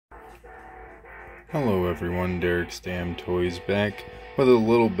Hello everyone, Derek's Damn Toys back with a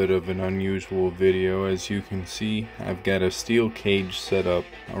little bit of an unusual video. As you can see, I've got a steel cage set up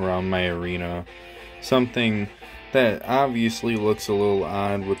around my arena. Something that obviously looks a little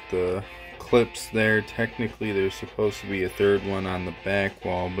odd with the clips there. Technically there's supposed to be a third one on the back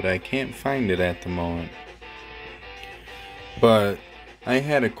wall, but I can't find it at the moment. But I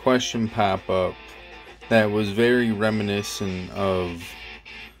had a question pop up that was very reminiscent of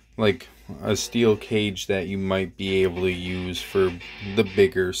like a steel cage that you might be able to use for the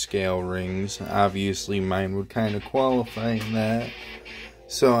bigger scale rings. Obviously mine would kind of qualify in that,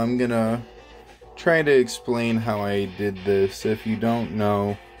 so I'm gonna try to explain how I did this. If you don't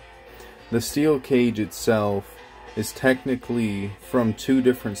know, the steel cage itself is technically from two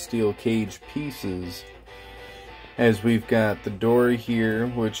different steel cage pieces, as we've got the door here,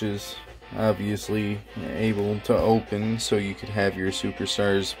 which is obviously able to open so you could have your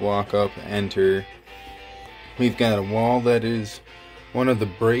superstars walk up, enter. We've got a wall that is one of the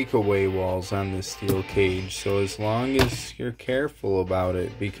breakaway walls on this steel cage, so as long as you're careful about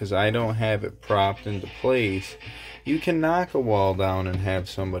it, because I don't have it propped into place, you can knock a wall down and have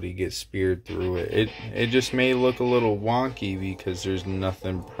somebody get speared through it. It just may look a little wonky because there's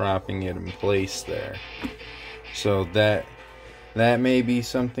nothing propping it in place there. So that may be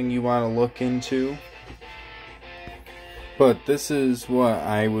something you want to look into. But this is what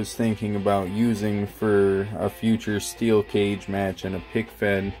I was thinking about using for a future steel cage match and a pick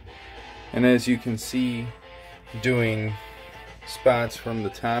fed. And as you can see, doing spots from the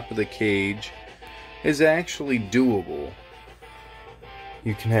top of the cage is actually doable.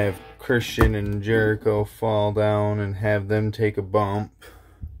 You can have Christian and Jericho fall down and have them take a bump.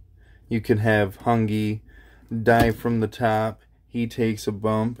 You can have Hungy dive from the top. He takes a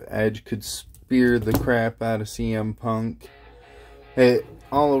bump. Edge could spear the crap out of CM Punk.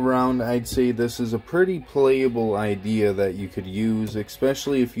 All around, I'd say this is a pretty playable idea that you could use,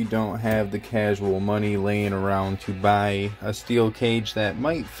 especially if you don't have the casual money laying around to buy a steel cage that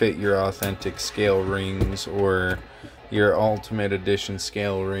might fit your authentic scale rings or your Ultimate Edition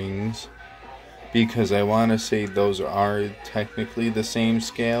scale rings. Because I want to say those are technically the same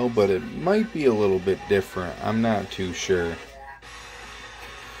scale, but it might be a little bit different. I'm not too sure.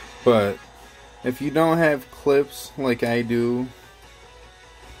 But if you don't have clips like I do,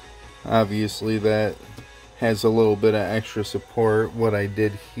 obviously that has a little bit of extra support. What I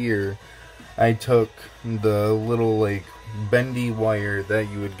did here, I took the little like bendy wire that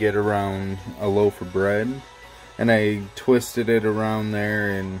you would get around a loaf of bread, and I twisted it around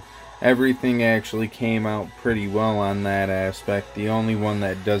there, and everything actually came out pretty well on that aspect. The only one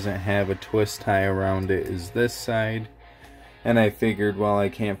that doesn't have a twist tie around it is this side. And I figured, while I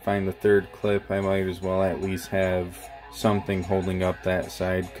can't find the third clip, I might as well at least have something holding up that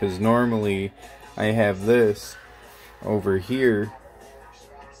side. Because normally I have this over here.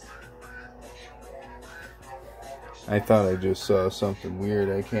 I thought I just saw something weird,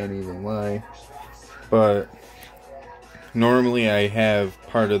 I can't even lie. But normally I have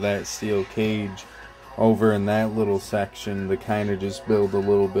part of that steel cage over in that little section to kind of just build a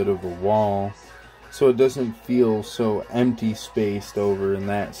little bit of a wall, so it doesn't feel so empty spaced over in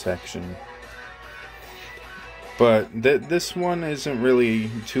that section. But this one isn't really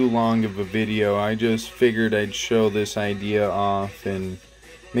too long of a video. I just figured I'd show this idea off and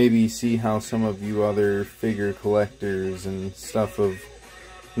maybe see how some of you other figure collectors and stuff of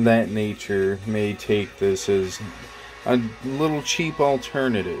that nature may take this as a little cheap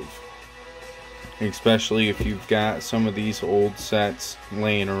alternative. Especially if you've got some of these old sets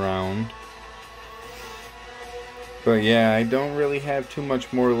laying around. But yeah, I don't really have too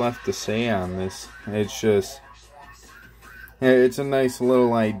much more left to say on this. It's just, it's a nice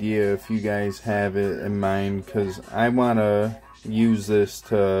little idea if you guys have it in mind, because I want to use this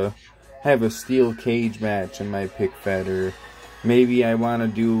to have a steel cage match in my pick fed, or maybe I want to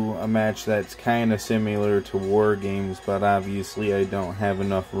do a match that's kind of similar to War Games, but obviously I don't have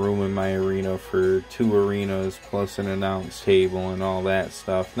enough room in my arena for 2 arenas plus an announce table and all that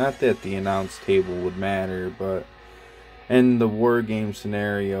stuff. Not that the announce table would matter, but in the War Game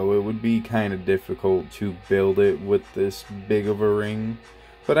scenario, it would be kind of difficult to build it with this big of a ring.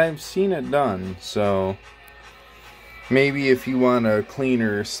 But I've seen it done, so maybe if you want a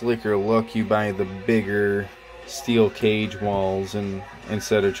cleaner, slicker look, you buy the bigger steel cage walls and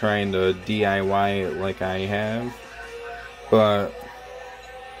instead of trying to DIY it like I have. But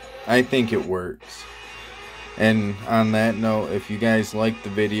I think it works. And on that note, if you guys like the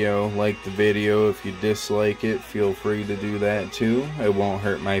video, like the video. If you dislike it, feel free to do that too. It won't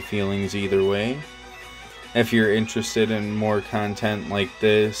hurt my feelings either way. If you're interested in more content like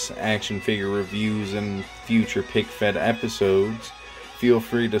this, action figure reviews, and future PickFed episodes, feel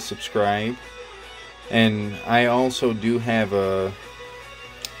free to subscribe. And I also do have a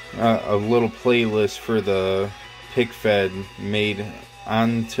little playlist for the PickFed made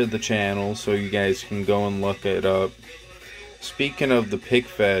onto the channel, so you guys can go and look it up. Speaking of the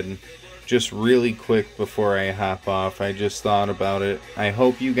PickFed, just really quick before I hop off, I just thought about it. I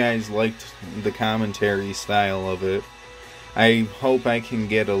hope you guys liked the commentary style of it. I hope I can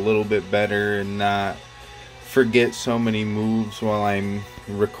get a little bit better and not forget so many moves while I'm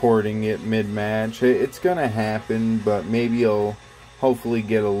recording it mid-match. It's gonna happen, but maybe I'll hopefully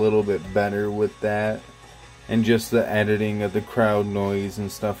get a little bit better with that. And just the editing of the crowd noise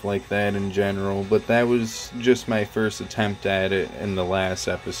and stuff like that in general. But that was just my first attempt at it in the last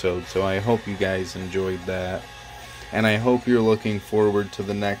episode, so I hope you guys enjoyed that. And I hope you're looking forward to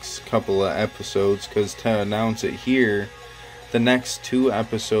the next couple of episodes, because to announce it here, the next 2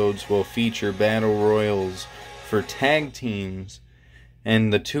 episodes will feature battle royals for tag teams,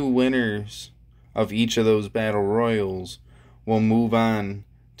 and the 2 winners of each of those battle royals will move on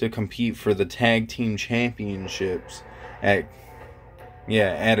to compete for the tag team championships at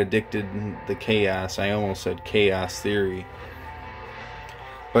Addicted to Chaos. I almost said Chaos Theory.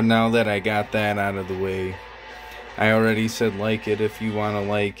 But now that I got that out of the way, I already said like it if you want to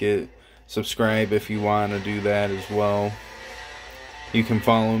like it. Subscribe if you want to do that as well. You can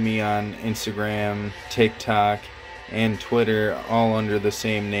follow me on Instagram, TikTok, and Twitter, all under the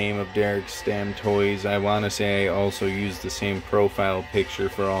same name of Derek Stam Toys. I want to say I also use the same profile picture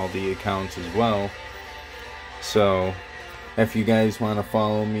for all the accounts as well. So, if you guys want to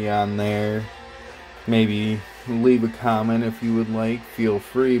follow me on there, maybe leave a comment if you would like, feel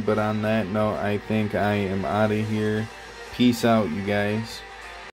free. But on that note, I think I am out of here. Peace out, you guys.